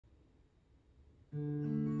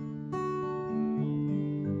When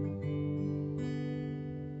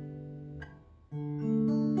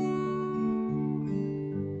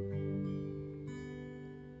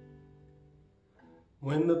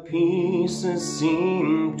the pieces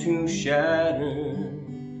seem to shatter,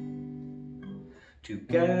 to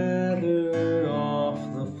gather off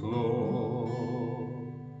the floor,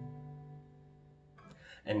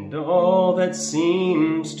 and all that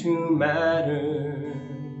seems to matter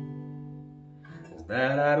is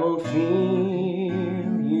that I don't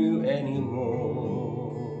feel you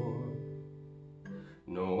anymore.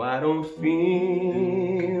 No, I don't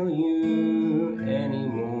feel you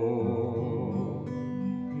anymore.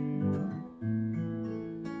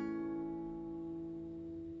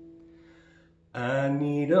 I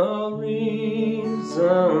need a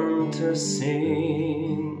reason to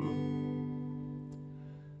sing.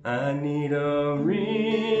 I need a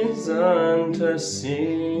reason to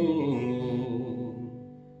sing.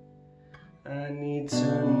 I need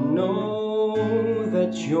to know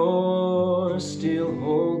that you're still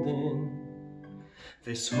holding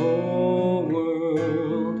this whole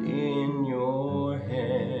world in your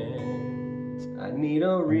hands. I need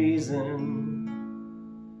a reason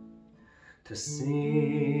to sing.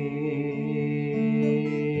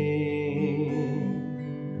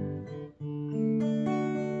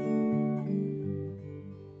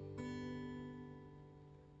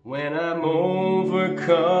 When I'm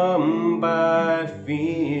overcome by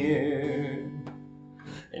fear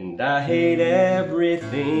and I hate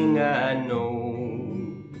everything I know,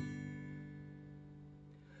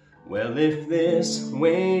 well, if this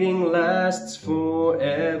waiting lasts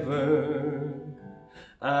forever,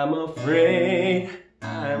 I'm afraid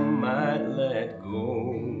I might let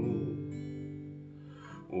go.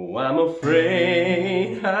 Oh, I'm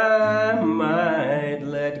afraid I might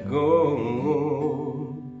let go.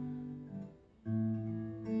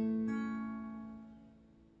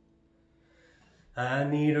 I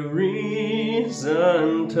need a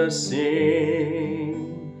reason to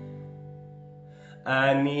sing.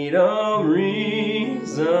 I need a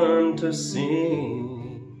reason to sing.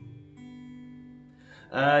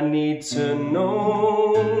 I need to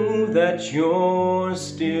know that you're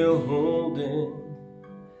still holding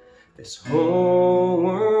this whole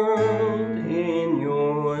world in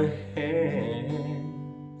your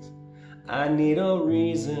hands. I need a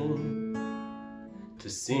reason to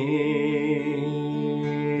sing.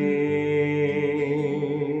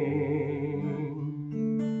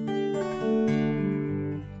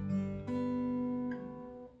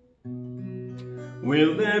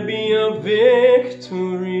 Will there be a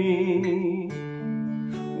victory?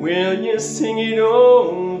 Will you sing it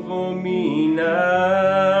over me now?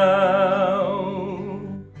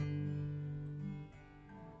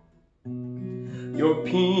 Your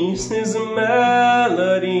peace is a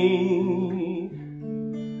melody.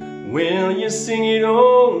 Will you sing it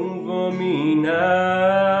over me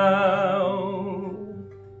now?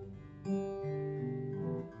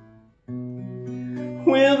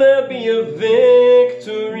 Will there be a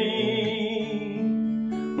victory?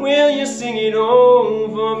 Will you sing it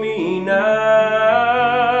over me now?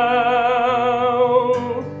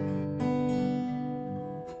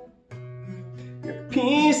 Your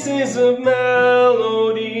peace is a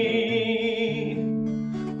melody.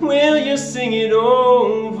 Will you sing it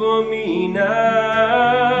over me now?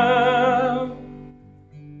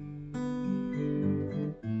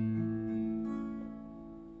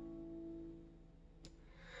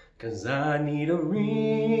 Cause I need a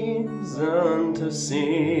reason to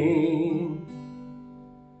sing.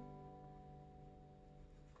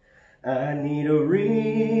 I need a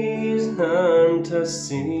reason to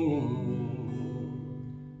sing.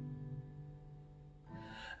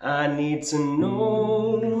 I need to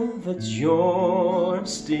know that you're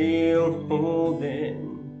still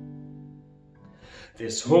holding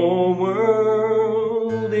this whole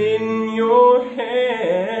world in your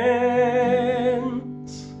hands.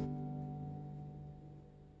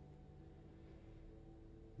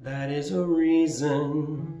 That is a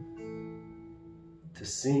reason to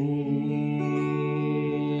sing.